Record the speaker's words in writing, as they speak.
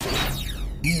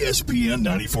ESPN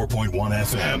 94.1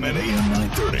 FM and AM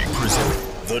 930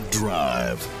 present The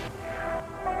Drive.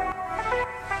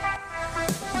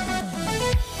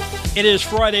 It is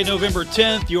Friday, November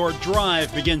 10th. Your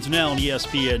drive begins now on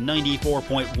ESPN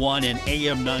 94.1 and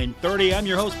AM 930. I'm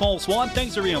your host, Paul Swann.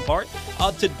 Thanks for being a part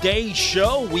of today's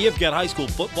show. We have got high school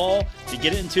football to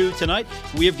get into tonight.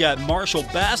 We have got Marshall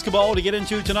basketball to get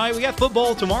into tonight. We got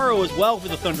football tomorrow as well for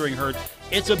the Thundering Herd.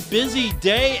 It's a busy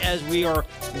day as we are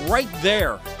right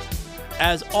there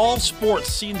as all sports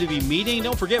seem to be meeting.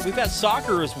 Don't forget, we've got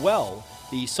soccer as well.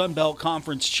 The Sun Belt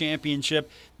Conference Championship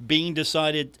being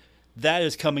decided. That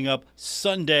is coming up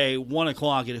Sunday, 1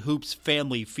 o'clock at Hoops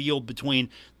Family Field between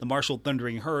the Marshall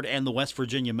Thundering Herd and the West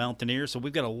Virginia Mountaineers. So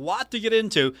we've got a lot to get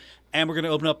into, and we're going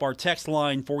to open up our text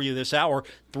line for you this hour,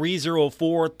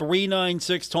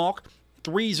 304-396-TALK,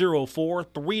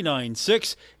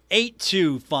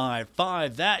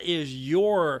 304-396-8255. That is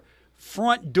your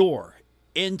front door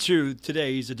into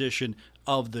today's edition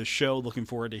of the show. Looking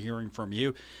forward to hearing from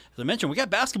you. As I mentioned, we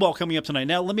got basketball coming up tonight.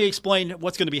 Now, let me explain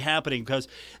what's going to be happening because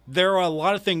there are a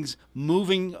lot of things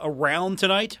moving around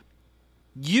tonight.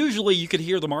 Usually, you could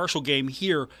hear the Marshall game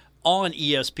here on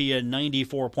ESPN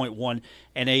 94.1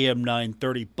 and AM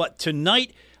 930. But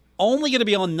tonight, only going to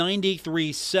be on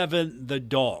 93.7 The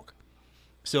Dog.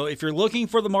 So if you're looking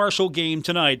for the Marshall game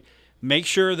tonight, make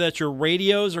sure that your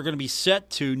radios are going to be set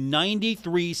to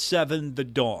 93.7 The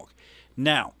Dog.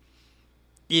 Now,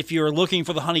 if you're looking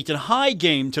for the Huntington High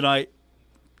game tonight,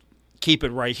 keep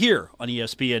it right here on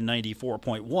ESPN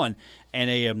 94.1 and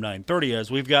AM 930 as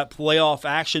we've got playoff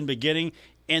action beginning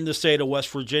in the state of West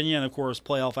Virginia. And, of course,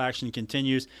 playoff action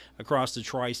continues across the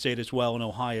tri-state as well in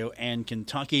Ohio and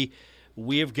Kentucky.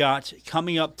 We have got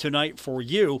coming up tonight for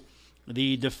you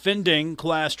the defending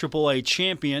Class AAA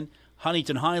champion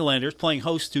Huntington Highlanders playing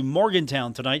host to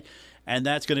Morgantown tonight. And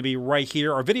that's going to be right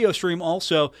here. Our video stream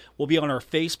also will be on our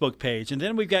Facebook page. And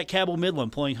then we've got Cabell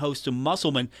Midland playing host to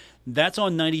Musselman. That's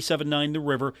on 97.9 The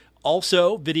River.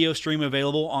 Also, video stream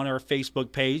available on our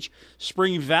Facebook page.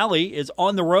 Spring Valley is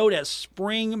on the road at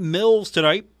Spring Mills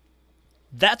tonight.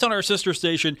 That's on our sister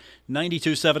station,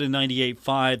 92.7 and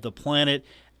 98.5 The Planet.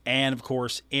 And, of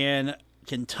course, in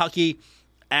Kentucky,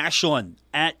 Ashland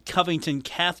at Covington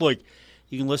Catholic.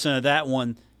 You can listen to that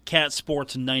one, Cat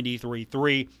Sports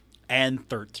 93.3. and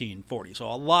 1340. So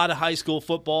a lot of high school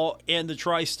football in the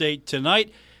tri-state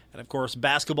tonight. And, of course,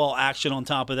 basketball action on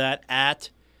top of that at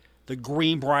the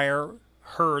Greenbrier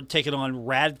Herd taking on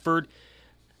Radford.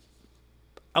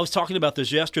 I was talking about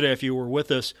this yesterday if you were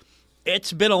with us.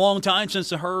 It's been a long time since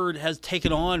the Herd has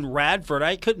taken on Radford.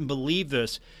 I couldn't believe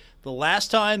this. The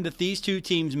last time that these two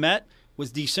teams met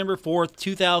was December 4th,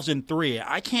 2003.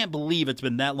 I can't believe it's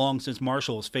been that long since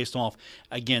Marshall has faced off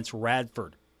against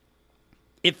Radford.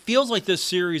 It feels like this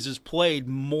series is played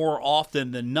more often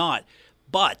than not,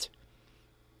 but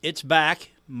it's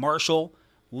back. Marshall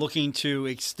looking to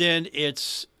extend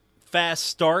its fast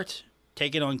start,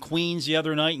 taking on Queens the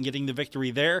other night and getting the victory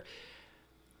there.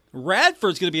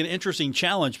 Radford's going to be an interesting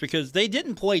challenge because they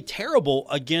didn't play terrible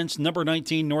against number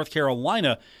 19 North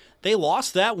Carolina. They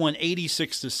lost that one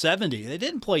 86-70. They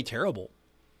didn't play terrible.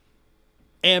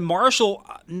 And Marshall,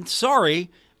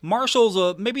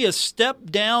 Marshall's maybe a step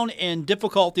down in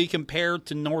difficulty compared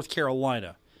to North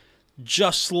Carolina,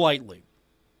 just slightly.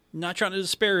 Not trying to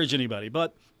disparage anybody,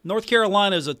 but North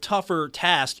Carolina is a tougher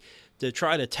task to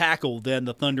try to tackle than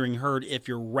the Thundering Herd if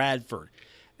you're Radford.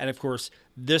 And, of course,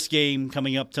 this game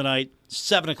coming up tonight,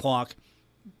 7 o'clock,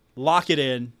 lock it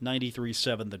in,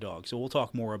 93.7 The Dog. So we'll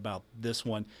talk more about this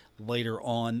one later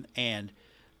on, and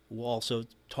we'll also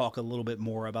talk a little bit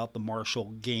more about the Marshall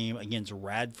game against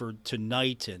Radford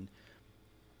tonight and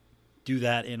do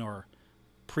that in our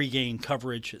pregame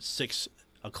coverage at 6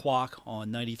 o'clock on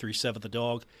 93.7 The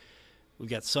Dog. We've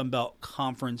got Sunbelt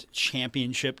Conference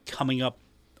Championship coming up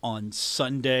on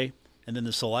Sunday, and then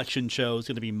the selection show is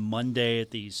going to be Monday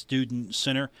at the Student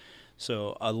Center.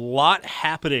 So a lot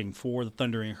happening for the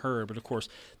Thundering Herd, but of course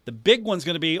the big one's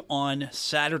going to be on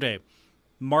Saturday.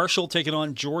 Marshall taking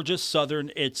on Georgia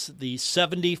Southern. It's the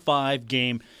 75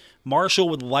 game. Marshall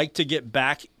would like to get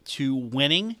back to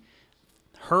winning.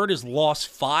 Herd has lost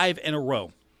 5 in a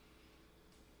row.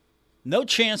 No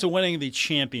chance of winning the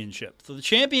championship. So the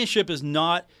championship is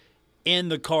not in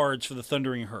the cards for the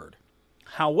Thundering Herd.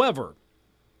 However,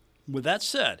 with that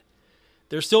said,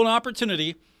 there's still an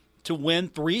opportunity to win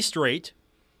 3 straight,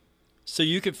 so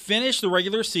you could finish the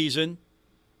regular season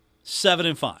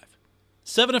 7-5.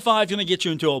 7-5 is going to get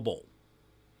you into a bowl.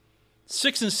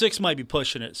 6-6 might be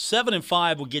pushing it.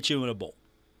 7-5 will get you in a bowl.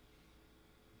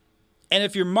 And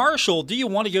if you're Marshall, do you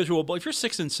want to go to a bowl? If you're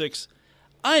 6-6,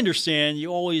 I understand you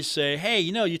always say, hey,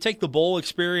 you take the bowl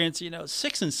experience,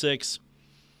 6-6.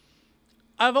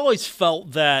 I've always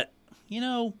felt that,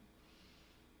 you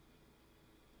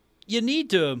need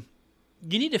to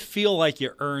feel like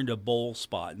you earned a bowl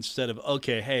spot instead of,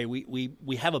 okay, hey,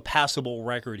 we have a passable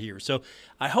record here. So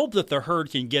I hope that the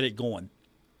Herd can get it going.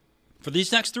 For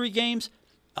these next 3 games,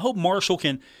 I hope Marshall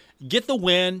can get the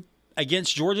win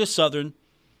against Georgia Southern.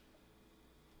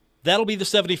 That'll be the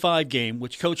 75 game,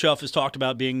 which Coach Huff has talked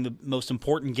about being the most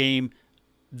important game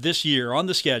this year on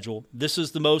the schedule. This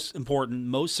is the most important,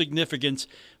 most significant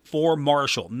for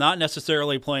Marshall. Not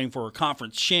necessarily playing for a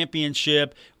conference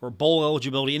championship or bowl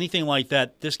eligibility, anything like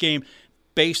that. This game,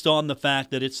 based on the fact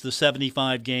that it's the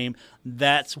 75 game,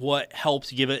 that's what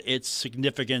helps give it its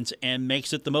significance and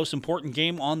makes it the most important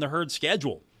game on the Herd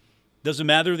schedule. Doesn't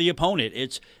matter the opponent.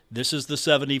 This is the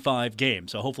 75 game.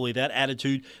 So hopefully that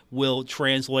attitude will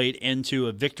translate into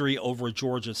a victory over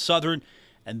Georgia Southern.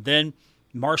 And then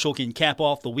Marshall can cap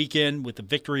off the weekend with a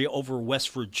victory over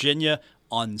West Virginia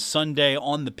on Sunday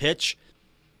on the pitch.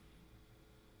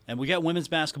 And we got women's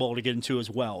basketball to get into as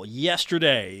well.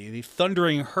 Yesterday, the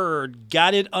Thundering Herd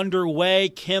got it underway.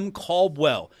 Kim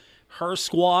Caldwell, her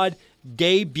squad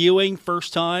debuting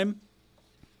first time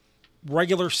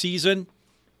regular season.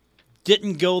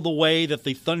 Didn't go the way that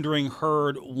the Thundering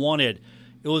Herd wanted.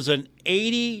 It was an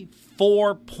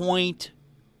 84-point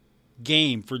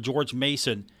game for George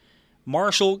Mason.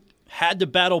 Marshall had to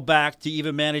battle back to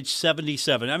even manage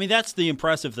 77. I mean, that's the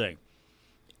impressive thing.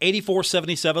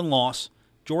 84-77 loss.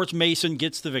 George Mason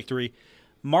gets the victory.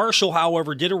 Marshall,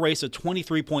 however, did erase a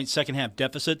 23-point second-half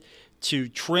deficit to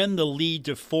trim the lead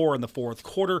to 4 in the fourth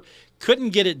quarter. Couldn't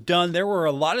get it done. There were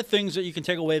a lot of things that you can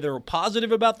take away that were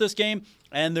positive about this game,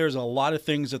 and there's a lot of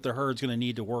things that the Herd's going to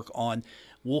need to work on.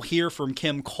 We'll hear from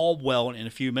Kim Caldwell in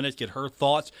a few minutes, get her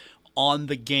thoughts on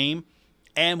the game,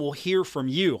 and we'll hear from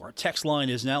you. Our text line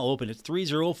is now open. It's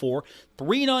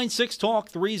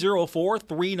 304-396-TALK,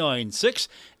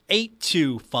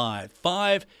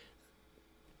 304-396-8255.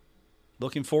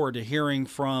 Looking forward to hearing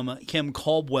from Kim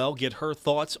Caldwell, get her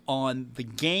thoughts on the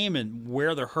game and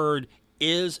where the Herd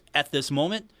is at this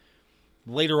moment.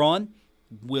 Later on,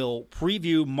 we'll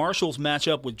preview Marshall's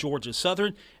matchup with Georgia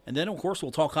Southern, and then, of course,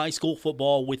 we'll talk high school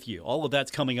football with you. All of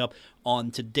that's coming up on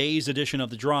today's edition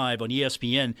of The Drive on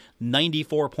ESPN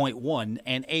 94.1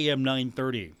 and AM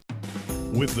 930.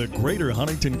 With the Greater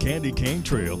Huntington Candy Cane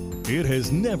Trail, it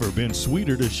has never been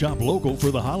sweeter to shop local for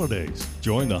the holidays.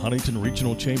 Join the Huntington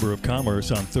Regional Chamber of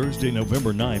Commerce on Thursday,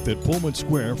 November 9th at Pullman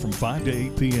Square from 5 to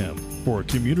 8 p.m. for a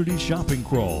community shopping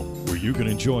crawl where you can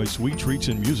enjoy sweet treats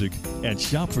and music and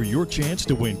shop for your chance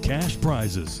to win cash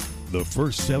prizes. The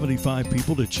first 75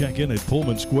 people to check in at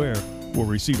Pullman Square will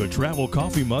receive a travel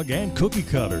coffee mug and cookie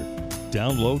cutter.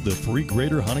 Download the free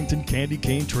Greater Huntington Candy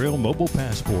Cane Trail mobile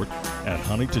passport at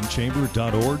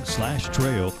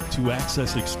huntingtonchamber.org/trail to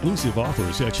access exclusive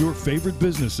offers at your favorite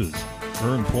businesses.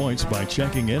 Earn points by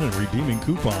checking in and redeeming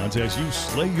coupons as you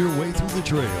slay your way through the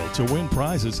trail to win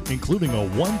prizes, including a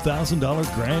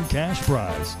 $1,000 grand cash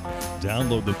prize.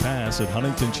 Download the pass at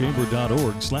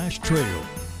huntingtonchamber.org/trail.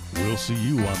 We'll see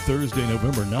you on Thursday,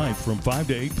 November 9th from 5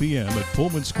 to 8 p.m. at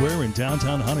Pullman Square in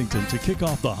downtown Huntington to kick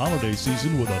off the holiday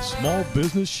season with a small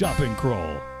business shopping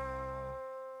crawl.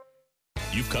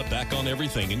 You've cut back on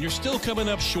everything and you're still coming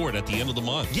up short at the end of the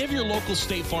month. Give your local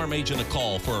State Farm agent a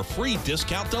call for a free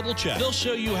discount double check. They'll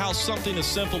show you how something as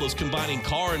simple as combining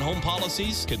car and home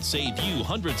policies can save you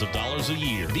hundreds of dollars a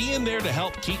year. Being there to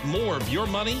help keep more of your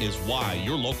money is why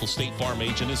your local State Farm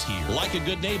agent is here. Like a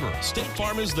good neighbor, State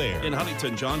Farm is there. In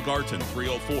Huntington, John Garton,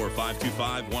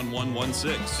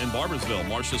 304-525-1116. In Barbersville,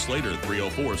 Marcia Slater,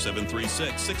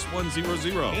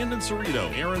 304-736-6100. And in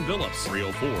Cerrito, Aaron Phillips,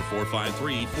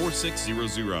 304-453-4600.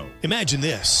 Imagine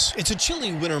this. It's a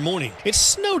chilly winter morning. It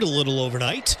snowed a little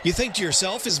overnight. You think to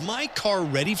yourself, is my car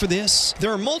ready for this?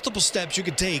 There are multiple steps you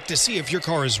could take to see if your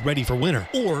car is ready for winter.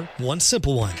 Or one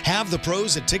simple one. Have the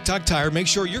pros at TikTok Tire make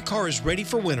sure your car is ready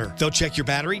for winter. They'll check your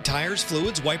battery, tires,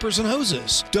 fluids, wipers, and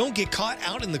hoses. Don't get caught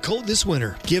out in the cold this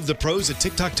winter. Give the pros at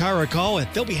TikTok Tire a call and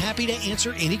they'll be happy to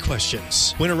answer any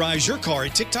questions. Winterize your car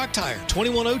at TikTok Tire,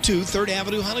 2102 3rd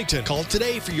Avenue, Huntington. Call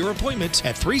today for your appointment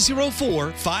at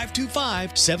 304-525-7831.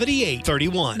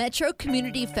 Metro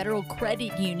Community Federal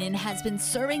Credit Union has been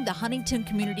serving the Huntington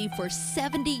community for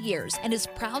 70 years and is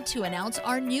proud to announce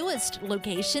our newest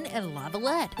location in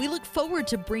Lavallette. We look forward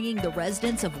to bringing the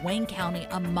residents of Wayne County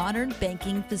a modern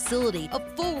banking facility, a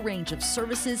full range of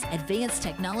services, advanced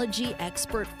technology,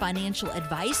 expert financial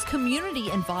advice, community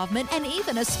involvement, and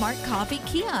even a smart coffee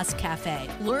kiosk cafe.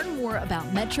 Learn more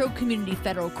about Metro Community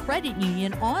Federal Credit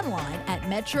Union online at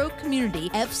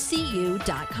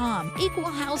metrocommunityfcu.com. equal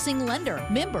housing lender.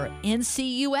 Member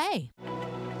NCUA.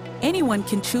 Anyone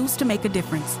can choose to make a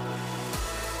difference.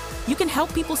 You can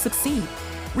help people succeed,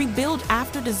 rebuild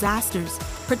after disasters,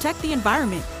 protect the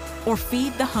environment, or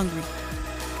feed the hungry.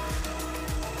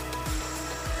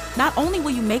 Not only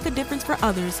will you make a difference for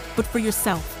others, but for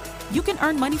yourself. You can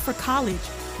earn money for college,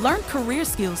 learn career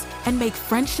skills, and make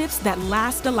friendships that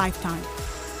last a lifetime.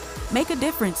 Make a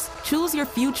difference. Choose your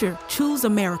future. Choose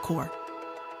AmeriCorps.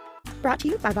 Brought to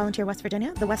you by Volunteer West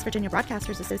Virginia, the West Virginia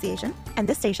Broadcasters Association, and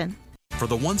this station. For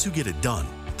the ones who get it done,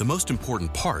 the most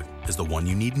important part is the one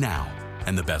you need now.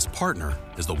 And the best partner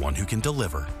is the one who can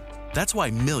deliver. That's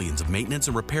why millions of maintenance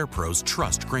and repair pros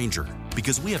trust Grainger,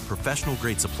 because we have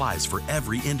professional-grade supplies for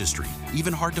every industry,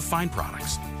 even hard-to-find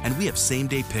products. And we have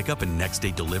same-day pickup and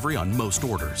next-day delivery on most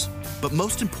orders. But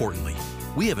most importantly,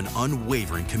 we have an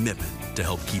unwavering commitment to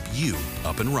help keep you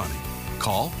up and running.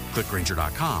 Call, click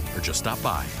Grainger.com, or just stop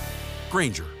by.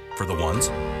 Grainger, for the ones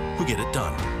who get it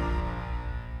done.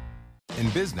 In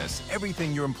business,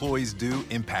 everything your employees do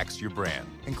impacts your brand,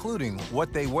 including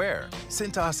what they wear.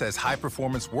 Cintas has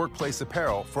high-performance workplace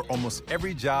apparel for almost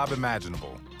every job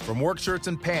imaginable. From work shirts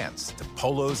and pants, to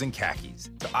polos and khakis,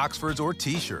 to Oxfords or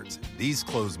T-shirts, these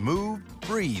clothes move,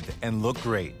 breathe, and look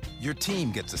great. Your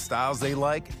team gets the styles they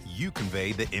like, you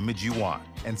convey the image you want.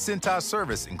 And Cintas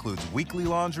service includes weekly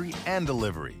laundry and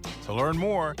delivery. To learn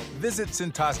more, visit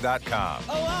Cintas.com.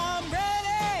 Oh, I'm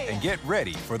ready! And get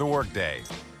ready for the workday.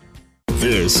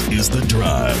 This is The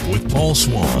Drive with Paul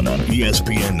Swan on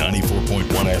ESPN 94.1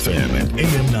 FM and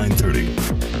AM 930.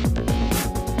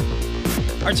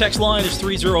 Our text line is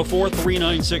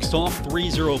 304-396-TALK,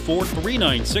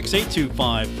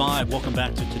 304-396-8255. Welcome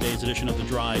back to today's edition of The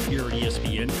Drive here at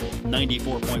ESPN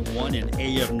 94.1 and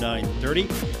AM 930.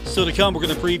 Still to come, we're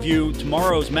going to preview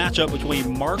tomorrow's matchup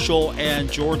between Marshall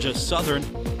and Georgia Southern.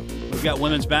 We've got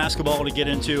women's basketball to get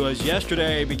into, as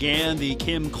yesterday began the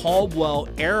Kim Caldwell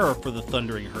era for the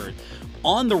Thundering Herd.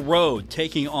 On the road,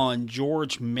 taking on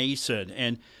George Mason.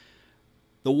 And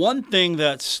the one thing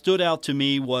that stood out to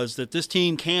me was that this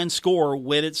team can score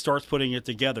when it starts putting it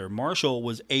together. Marshall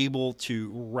was able to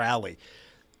rally.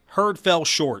 Herd fell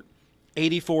short,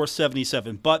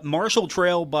 84-77. But Marshall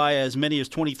trailed by as many as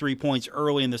 23 points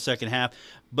early in the second half,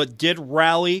 but did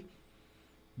rally.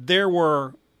 There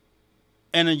were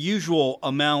an unusual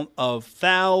amount of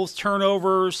fouls,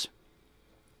 turnovers.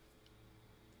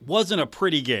 Wasn't a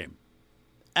pretty game.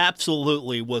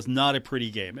 Absolutely was not a pretty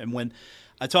game. And when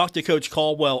I talked to Coach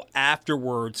Caldwell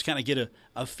afterwards, kind of get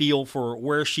a feel for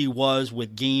where she was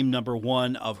with game number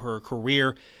one of her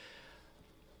career,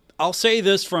 I'll say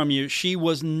this from you. She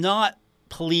was not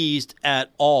pleased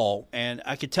at all, and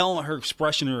I could tell on her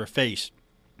expression in her face.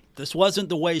 This wasn't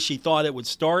the way she thought it would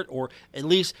start, or at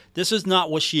least this is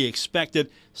not what she expected.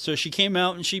 So she came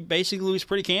out and she basically was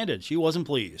pretty candid. She wasn't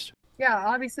pleased. Yeah,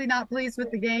 obviously not pleased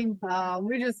with the game.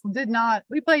 We just did not.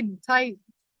 We played tight.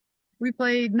 We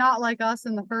played not like us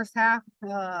in the first half.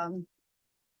 And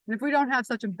if we don't have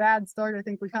such a bad start, I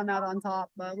think we come out on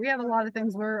top. But we have a lot of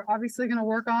things we're obviously going to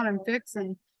work on and fix.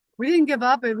 And we didn't give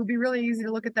up. It would be really easy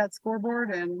to look at that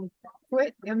scoreboard and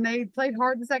quit. And they played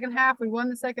hard in the second half. We won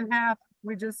the second half.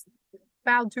 We just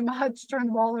fouled too much, turned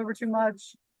the ball over too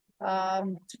much,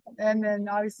 and then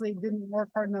obviously didn't work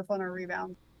hard enough on our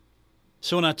rebound.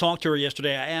 So when I talked to her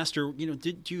yesterday, I asked her,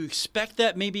 did you expect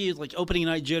that maybe like opening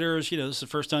night jitters? This is the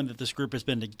first time that this group has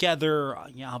been together.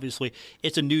 Obviously,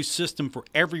 it's a new system for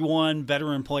everyone,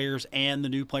 veteran players and the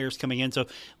new players coming in. So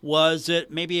was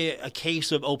it maybe a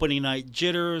case of opening night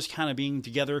jitters, kind of being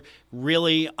together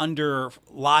really under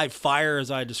live fire,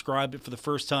 as I described it, for the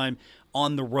first time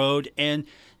on the road? And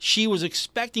she was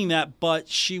expecting that, but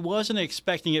she wasn't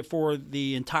expecting it for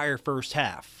the entire first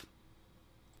half.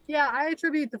 Yeah, I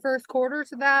attribute the first quarter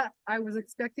to that. I was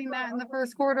expecting that in the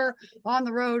first quarter on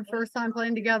the road, first time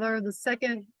playing together. The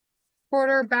second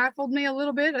quarter baffled me a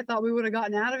little bit. I thought we would have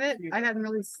gotten out of it. I hadn't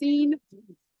really seen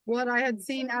what I had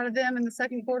seen out of them in the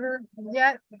second quarter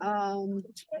yet. So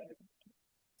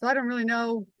I don't really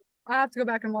know. I have to go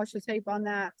back and watch the tape on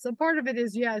that. So part of it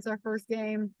is, it's our first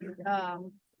game.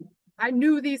 I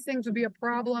knew these things would be a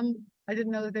problem. I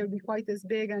didn't know that they would be quite this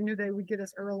big. I knew they would get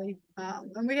us early.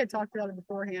 And we had talked about it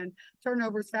beforehand.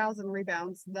 Turnovers, fouls, and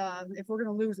rebounds. If we're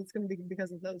going to lose, it's going to be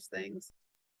because of those things.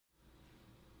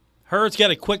 Herd's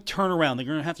got a quick turnaround. They're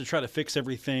going to have to try to fix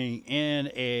everything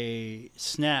in a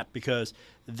snap because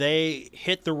they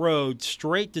hit the road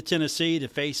straight to Tennessee to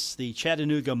face the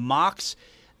Chattanooga Mocs.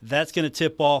 That's going to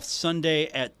tip off Sunday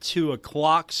at 2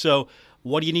 o'clock. So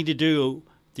what do you need to do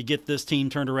to get this team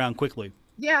turned around quickly?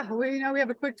 Yeah, we have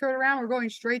a quick turnaround. We're going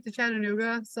straight to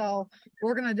Chattanooga, so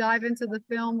we're going to dive into the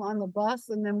film on the bus,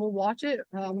 and then we'll watch it.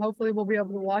 Hopefully, we'll be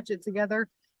able to watch it together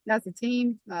as a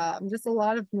team. Just a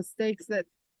lot of mistakes that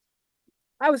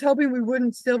I was hoping we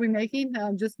wouldn't still be making,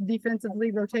 just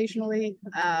defensively, rotationally.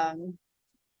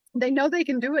 They know they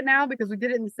can do it now because we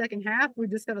did it in the second half. We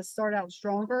just got to start out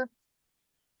stronger.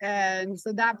 And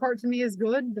so that part to me is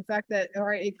good. The fact that, all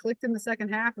right, it clicked in the second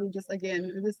half. We just, again,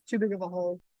 it was too big of a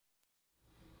hole.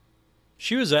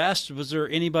 She was asked, was there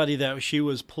anybody that she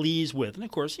was pleased with? And,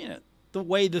 of course, the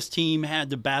way this team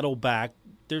had to battle back,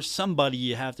 there's somebody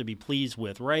you have to be pleased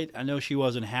with, right? I know she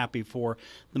wasn't happy for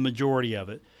the majority of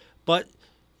it. But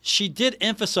she did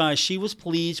emphasize she was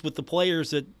pleased with the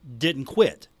players that didn't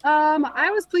quit.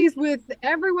 I was pleased with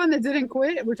everyone that didn't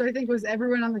quit, which I think was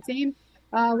everyone on the team.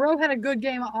 Ro had a good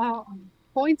game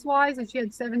points-wise, and she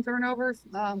had 7 turnovers.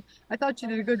 I thought she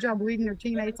did a good job leading her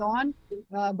teammates on,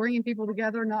 bringing people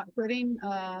together, not quitting.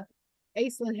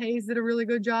 Aislinn Hayes did a really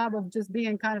good job of just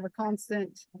being kind of a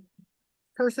constant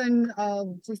person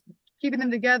of just keeping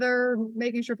them together,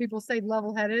 making sure people stayed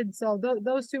level-headed. So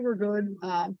those two were good.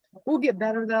 We'll get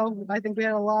better, though. I think we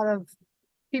had a lot of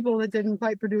people that didn't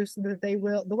quite produce the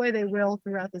way they will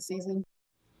throughout the season.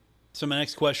 So my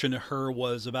next question to her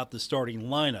was about the starting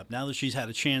lineup. Now that she's had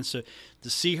a chance to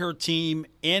see her team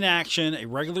in action, a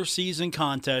regular season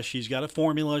contest, she's got a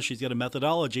formula, she's got a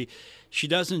methodology. She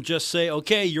doesn't just say,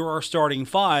 okay, you're our starting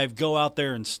 5, go out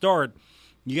there and start.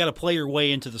 You got to play your way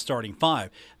into the starting 5.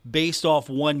 Based off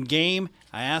one game,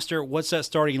 I asked her, what's that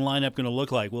starting lineup going to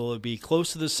look like? Will it be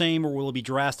close to the same, or will it be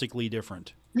drastically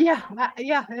different? Yeah,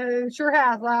 it sure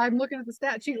has. I'm looking at the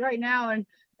stat sheet right now, and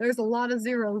there's a lot of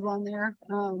zeros on there.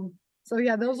 So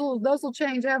yeah, those will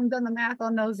change. I haven't done the math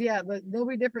on those yet, but they'll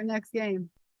be different next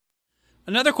game.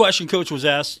 Another question Coach was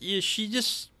asked, she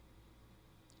just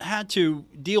had to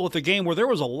deal with a game where there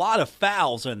was a lot of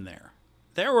fouls in there.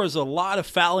 There was a lot of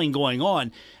fouling going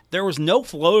on. There was no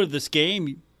flow to this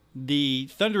game. The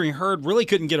Thundering Herd really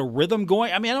couldn't get a rhythm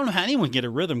going. I mean, I don't know how anyone can get a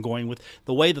rhythm going with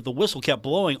the way that the whistle kept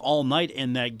blowing all night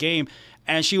in that game.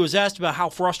 And she was asked about how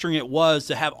frustrating it was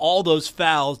to have all those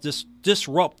fouls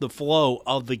disrupt the flow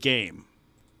of the game.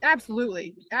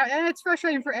 Absolutely. And it's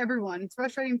frustrating for everyone. It's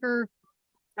frustrating for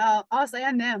us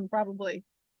and them, probably.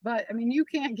 But, I mean, you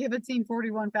can't give a team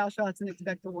 41 foul shots and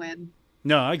expect to win.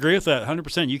 No, I agree with that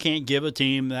 100%. You can't give a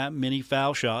team that many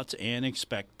foul shots and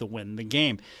expect to win the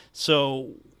game.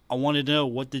 So I wanted to know,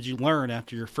 what did you learn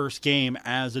after your first game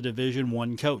as a Division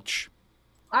I coach?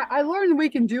 I learned we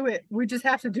can do it. We just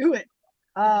have to do it.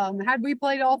 Had we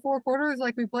played all 4 quarters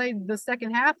like we played the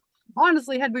second half,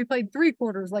 honestly, had we played 3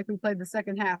 quarters like we played the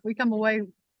second half, we come away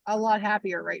a lot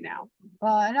happier right now.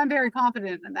 And I'm very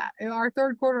confident in that. Our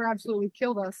third quarter absolutely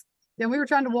killed us. Then we were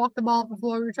trying to walk the ball off the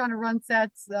floor. We were trying to run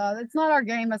sets. That's not our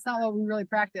game. That's not what we really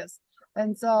practice.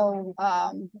 And so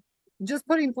just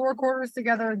putting 4 quarters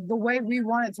together the way we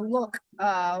want it to look,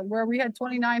 where we had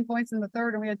 29 points in the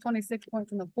third and we had 26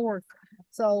 points in the fourth.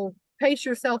 So pace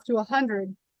yourself to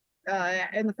 100.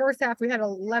 In the first half, we had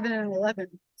 11 and 11.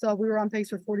 So we were on pace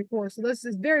for 44. So this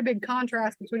is very big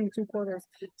contrast between the 2 quarters.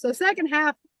 So second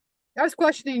half, I was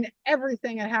questioning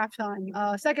everything at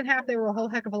halftime. Second half, they were a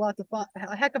heck of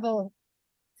a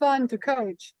fun to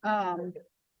coach.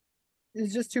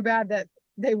 It's just too bad that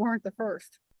they weren't the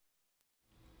first.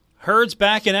 Herd's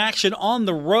back in action on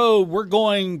the road. We're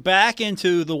going back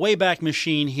into the Wayback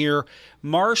Machine here.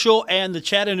 Marshall and the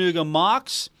Chattanooga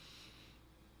Mocs.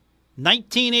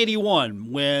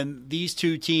 1981, when these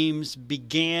two teams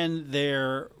began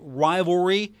their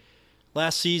rivalry.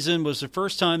 Last season was the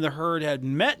first time the Herd had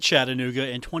met Chattanooga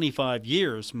in 25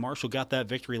 years. Marshall got that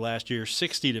victory last year,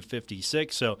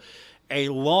 60-56. So a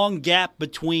long gap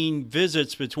between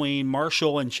visits between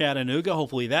Marshall and Chattanooga.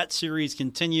 Hopefully that series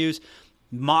continues.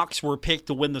 Mocs were picked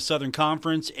to win the Southern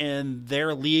Conference in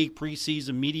their league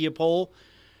preseason media poll.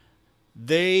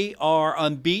 They are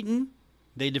unbeaten.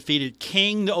 They defeated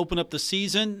King to open up the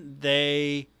season.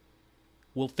 They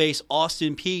will face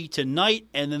Austin Peay tonight,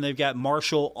 and then they've got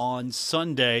Marshall on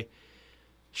Sunday.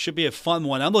 Should be a fun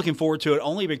one. I'm looking forward to it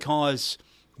only because,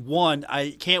 one,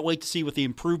 I can't wait to see what the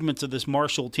improvements of this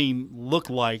Marshall team look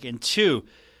like, and two,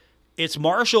 it's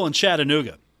Marshall and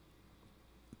Chattanooga.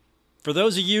 For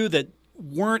those of you that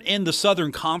weren't in the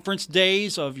Southern Conference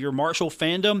days of your Marshall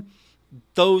fandom,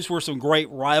 those were some great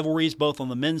rivalries, both on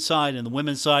the men's side and the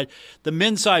women's side. The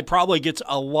men's side probably gets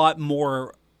a lot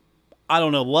more,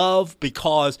 love,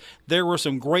 because there were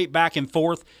some great back and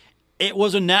forth. It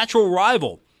was a natural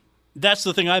rival. That's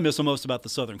the thing I miss the most about the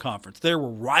Southern Conference. There were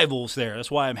rivals there. That's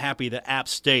why I'm happy that App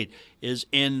State is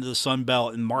in the Sun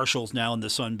Belt and Marshall's now in the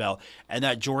Sun Belt, and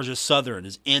that Georgia Southern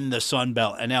is in the Sun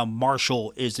Belt, and now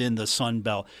Marshall is in the Sun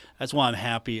Belt. That's why I'm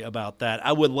happy about that.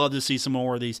 I would love to see some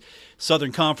more of these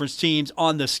Southern Conference teams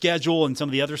on the schedule and some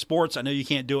of the other sports. I know you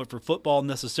can't do it for football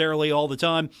necessarily all the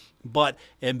time, but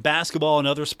in basketball and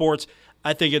other sports,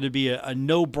 I think it would be a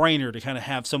no-brainer to kind of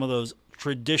have some of those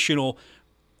traditional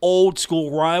old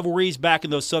school rivalries back in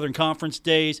those Southern Conference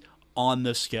days on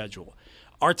the schedule.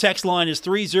 Our text line is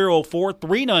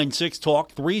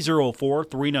 304-396-TALK,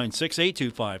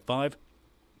 304-396-8255.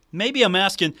 Maybe I'm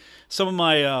asking some of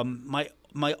my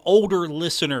my older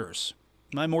listeners,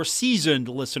 my more seasoned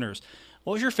listeners,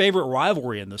 what was your favorite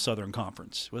rivalry in the Southern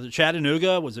Conference? Was it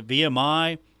Chattanooga? Was it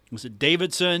VMI? Was it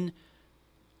Davidson?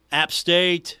 App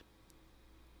State?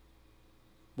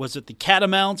 Was it the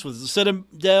Catamounts? Was it the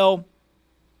Citadel?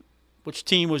 Which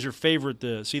team was your favorite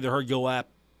to see the Herd go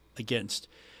up against?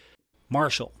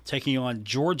 Marshall taking on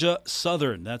Georgia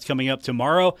Southern. That's coming up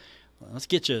tomorrow. Let's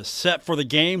get you set for the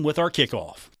game with our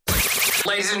kickoff.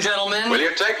 Ladies and gentlemen, will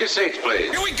you take your seats, please?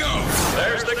 Here we go.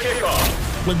 There's the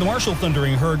kickoff. When the Marshall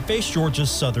Thundering Herd face Georgia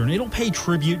Southern, it'll pay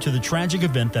tribute to the tragic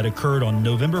event that occurred on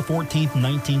November 14,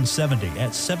 1970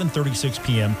 at 7:36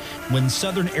 p.m. when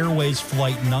Southern Airways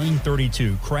Flight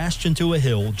 932 crashed into a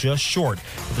hill just short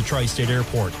of the Tri-State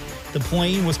Airport. The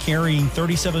plane was carrying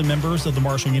 37 members of the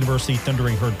Marshall University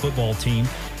Thundering Herd football team,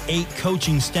 8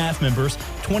 coaching staff members,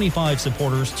 25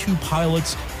 supporters, 2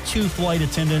 pilots, 2 flight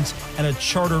attendants, and a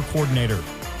charter coordinator.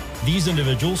 These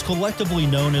individuals, collectively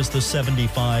known as the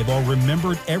 75, are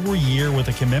remembered every year with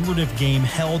a commemorative game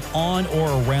held on or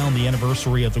around the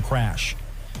anniversary of the crash.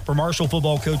 For Marshall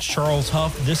football coach Charles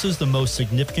Huff, this is the most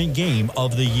significant game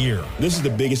of the year. This is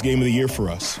the biggest game of the year for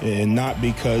us, and not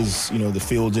because, the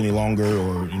field's any longer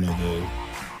or,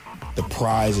 the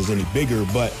prize is any bigger,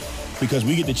 but because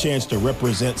we get the chance to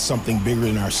represent something bigger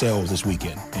than ourselves this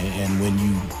weekend. And when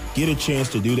you get a chance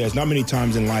to do that, it's not many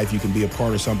times in life you can be a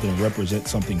part of something and represent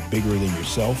something bigger than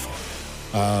yourself.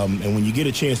 And when you get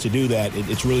a chance to do that,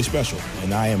 it's really special.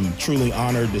 And I am truly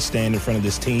honored to stand in front of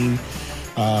this team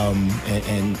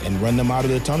and run them out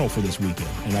of the tunnel for this weekend.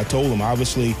 And I told them,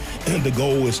 obviously, the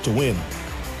goal is to win.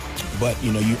 But,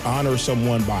 you honor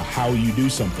someone by how you do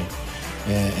something.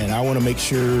 And I want to make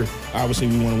sure, obviously,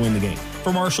 we want to win the game.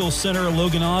 For Marshall center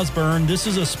Logan Osborne, this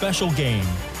is a special game,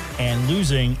 and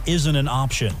losing isn't an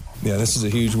option. Yeah, this is a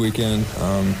huge weekend.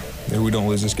 If we don't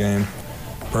lose this game,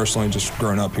 personally, just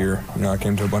growing up here, I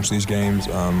came to a bunch of these games.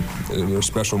 They're a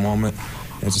special moment.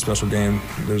 It's a special game.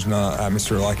 There's not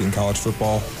atmosphere like it in college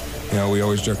football. We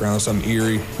always joke around with something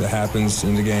eerie that happens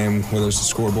in the game, whether it's the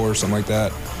scoreboard or something like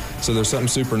that. So there's something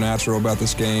supernatural about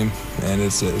this game, and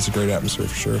it's a great atmosphere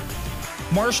for sure.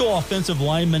 Marshall offensive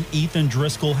lineman Ethan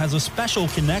Driscoll has a special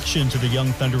connection to the Young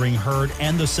Thundering Herd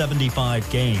and the 75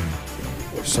 game.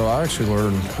 So I actually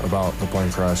learned about the plane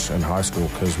crash in high school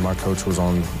because my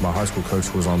high school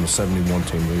coach was on the 71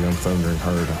 team, the Young Thundering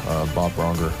Herd, Bob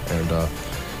Bronger, and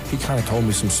he kind of told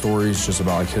me some stories just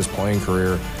about his playing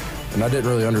career, and I didn't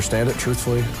really understand it,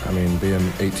 truthfully. I mean,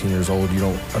 being 18 years old, you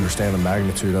don't understand the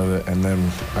magnitude of it, and then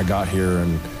I got here,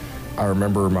 and I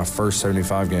remember my first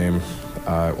 75 game,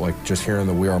 just hearing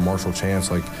the We Are Marshall chants.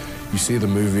 You see the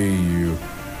movie, you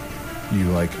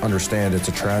understand it's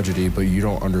a tragedy, but you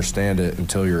don't understand it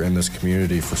until you're in this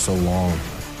community for so long.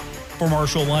 For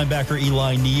Marshall linebacker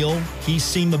Eli Neal, he's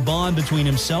seen the bond between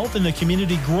himself and the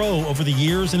community grow over the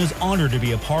years and is honored to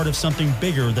be a part of something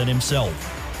bigger than himself.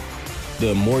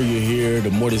 The more you're here,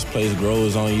 the more this place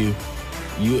grows on you.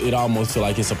 It almost feels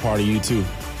like it's a part of you too.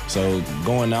 So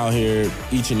going out here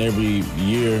each and every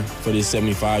year for this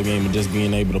 75 game and just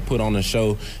being able to put on a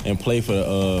show and play for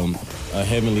a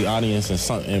heavenly audience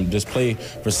and just play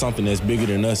for something that's bigger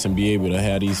than us and be able to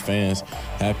have these fans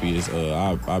happy is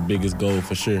our biggest goal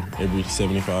for sure every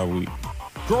 75 week.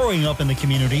 Growing up in the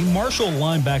community, Marshall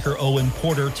linebacker Owen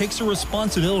Porter takes a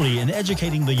responsibility in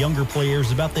educating the younger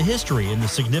players about the history and the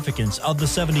significance of the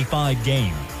 75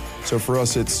 game. So for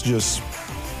us, it's just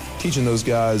teaching those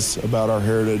guys about our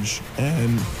heritage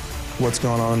and what's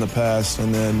gone on in the past,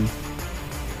 and then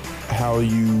how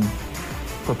you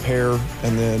prepare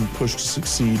and then push to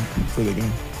succeed for the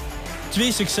game. To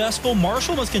be successful,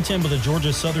 Marshall must contend with a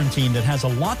Georgia Southern team that has a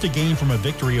lot to gain from a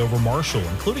victory over Marshall,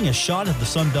 including a shot at the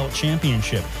Sun Belt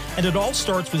Championship. And it all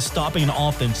starts with stopping an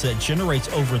offense that generates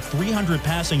over 300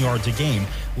 passing yards a game,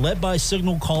 led by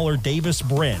signal caller Davis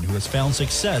Brin, who has found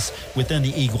success within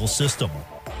the Eagles system.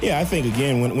 Yeah, I think,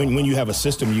 again, when you have a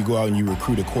system, you go out and you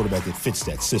recruit a quarterback that fits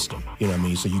that system. You know what I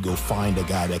mean? So you go find a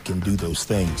guy that can do those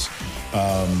things,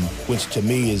 which to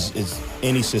me is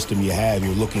any system you have,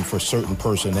 you're looking for certain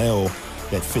personnel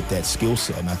that fit that skill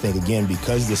set. And I think, again,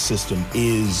 because the system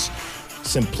is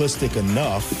simplistic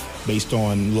enough based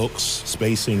on looks,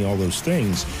 spacing, all those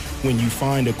things, when you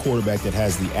find a quarterback that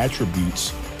has the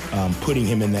attributes, putting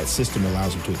him in that system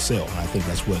allows him to excel. And I think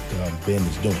that's what Ben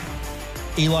is doing.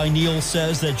 Eli Neal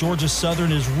says that Georgia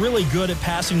Southern is really good at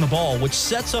passing the ball, which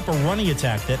sets up a running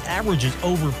attack that averages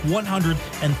over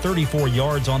 134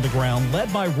 yards on the ground,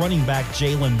 led by running back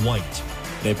Jalen White.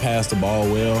 They pass the ball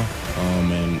well,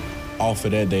 and off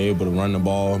of that, they're able to run the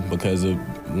ball because of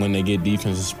when they get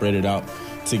defenses spread it out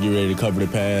to get ready to cover the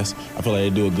pass. I feel like they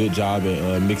do a good job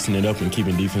at mixing it up and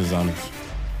keeping defenses honest.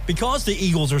 Because the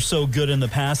Eagles are so good in the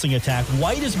passing attack,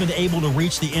 White has been able to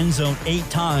reach the end zone 8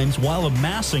 times while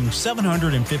amassing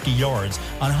 750 yards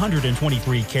on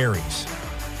 123 carries.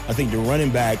 I think the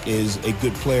running back is a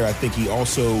good player. I think he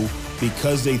also,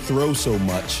 because they throw so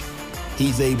much,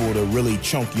 he's able to really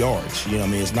chunk yards. You know what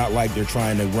I mean? It's not like they're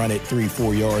trying to run it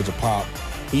 3-4 yards a pop.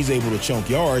 He's able to chunk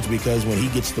yards because when he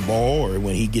gets the ball or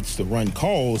when he gets the run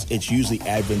calls, it's usually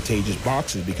advantageous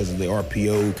boxes because of the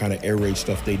RPO kind of air raid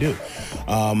stuff they do.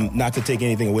 Not to take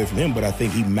anything away from him, but I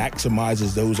think he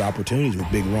maximizes those opportunities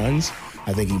with big runs.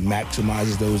 I think he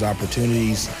maximizes those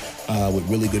opportunities with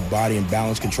really good body and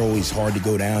balance control. He's hard to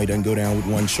go down. He doesn't go down with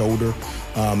one shoulder.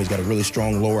 He's got a really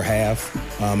strong lower half.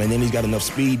 And then he's got enough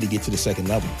speed to get to the second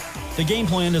level. The game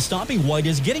plan to stopping White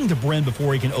is getting to Bren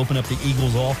before he can open up the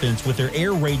Eagles' offense with their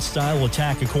air raid style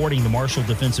attack, according to Marshall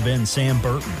defensive end Sam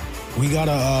Burton. We got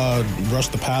to rush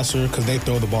the passer because they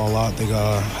throw the ball a lot. They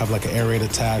have like an air raid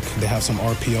attack. They have some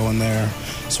RPO in there.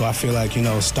 So I feel like,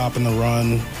 stopping the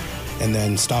run and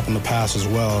then stopping the pass as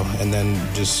well, and then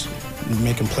just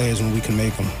making plays when we can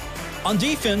make them. On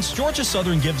defense, Georgia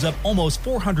Southern gives up almost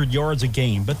 400 yards a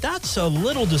game, but that's a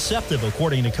little deceptive,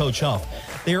 according to Coach Huff.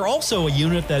 They are also a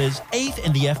unit that is 8th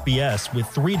in the FBS with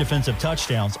 3 defensive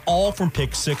touchdowns, all from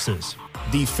pick sixes.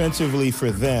 Defensively for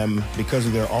them, because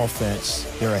of their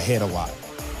offense, they're ahead a lot.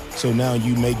 So now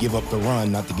you may give up the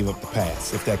run, not to give up the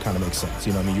pass, if that kind of makes sense.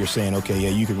 You know what I mean? You're saying, okay, yeah,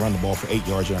 you can run the ball for 8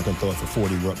 yards, you're not going to throw it for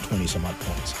 40, we're up 20-some-odd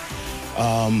points.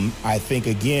 I think,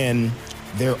 again,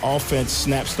 their offense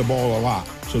snaps the ball a lot,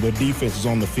 so their defense is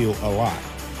on the field a lot.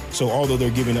 So although they're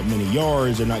giving up many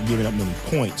yards, they're not giving up many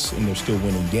points, and they're still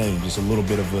winning games. It's a little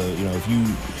bit of a,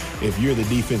 if you're the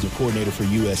defensive coordinator for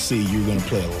USC, you're going to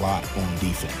play a lot on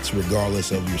defense,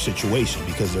 regardless of your situation,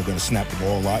 because they're going to snap the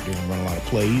ball a lot, they're going to run a lot of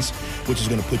plays, which is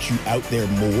going to put you out there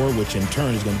more, which in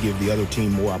turn is going to give the other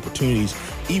team more opportunities,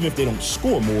 even if they don't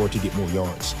score more, to get more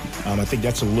yards. I think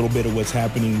that's a little bit of what's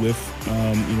happening with,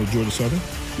 Georgia Southern.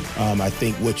 I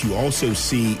think what you also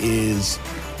see is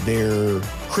their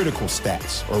critical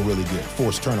stats are really good.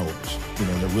 Forced turnovers,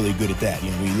 they're really good at that.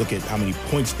 When you look at how many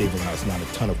points they've allowed, it's not a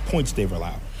ton of points they've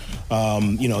allowed.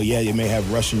 You may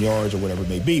have rushing yards or whatever it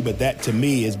may be, but that to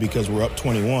me is because we're up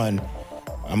 21.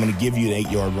 I'm going to give you an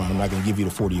 8-yard run. I'm not going to give you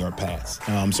the 40-yard pass.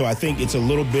 So I think it's a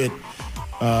little bit,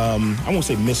 I won't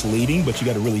say misleading, but you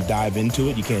got to really dive into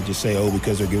it. You can't just say,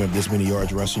 because they're giving up this many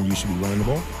yards rushing, you should be running the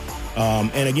ball.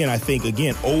 And again, I think,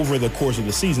 over the course of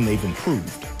the season, they've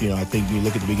improved. I think you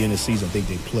look at the beginning of the season, I think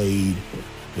they played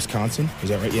Wisconsin. Is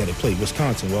that right? Yeah, they played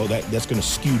Wisconsin. Well, that's going to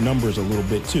skew numbers a little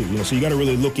bit too. So you got to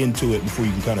really look into it before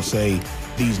you can kind of say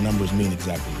these numbers mean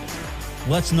exactly this.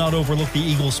 Let's not overlook the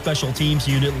Eagles special teams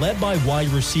unit led by wide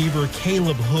receiver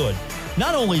Caleb Hood.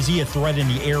 Not only is he a threat in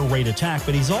the air raid attack,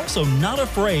 but he's also not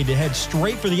afraid to head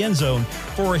straight for the end zone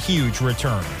for a huge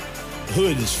return.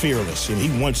 Hood is fearless, and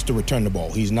he wants to return the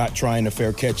ball. He's not trying to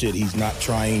fair catch it. He's not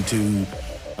trying to,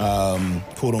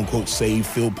 quote-unquote, save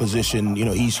field position.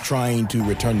 He's trying to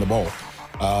return the ball.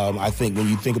 I think when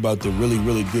you think about the really,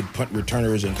 really good punt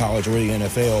returners in college or the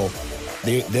NFL,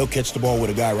 they'll catch the ball with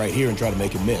a guy right here and try to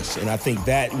make him miss. And I think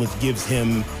that what gives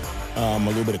him a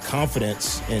little bit of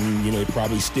confidence, and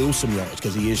probably steal some yards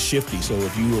because he is shifty. So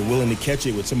if you are willing to catch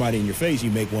it with somebody in your face,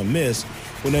 you make one miss,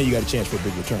 well, now you got a chance for a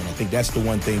big return. I think that's the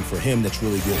one thing for him that's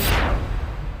really good.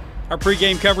 Our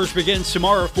pregame coverage begins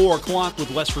tomorrow at 4 o'clock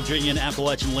with West Virginia and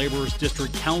Appalachian Laborers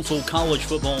District Council College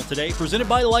Football Today, presented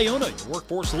by Lyona, your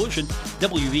workforce solution,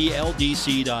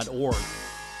 WVLDC.org.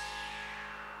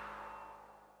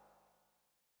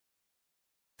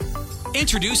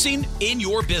 Introducing In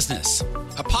Your Business,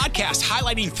 a podcast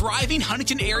highlighting thriving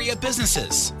Huntington area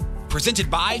businesses. Presented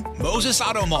by Moses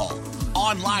Auto Mall.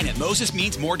 Online at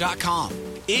mosesmeansmore.com.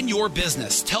 In Your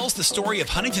Business tells the story of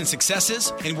Huntington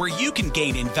successes and where you can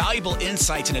gain invaluable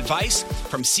insights and advice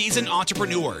from seasoned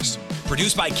entrepreneurs.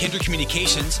 Produced by Kindred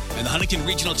Communications and the Huntington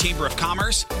Regional Chamber of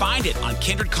Commerce. Find it on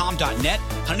kindredcom.net,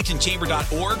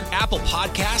 huntingtonchamber.org, Apple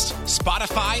Podcasts,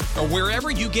 Spotify, or wherever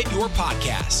you get your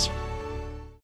podcasts.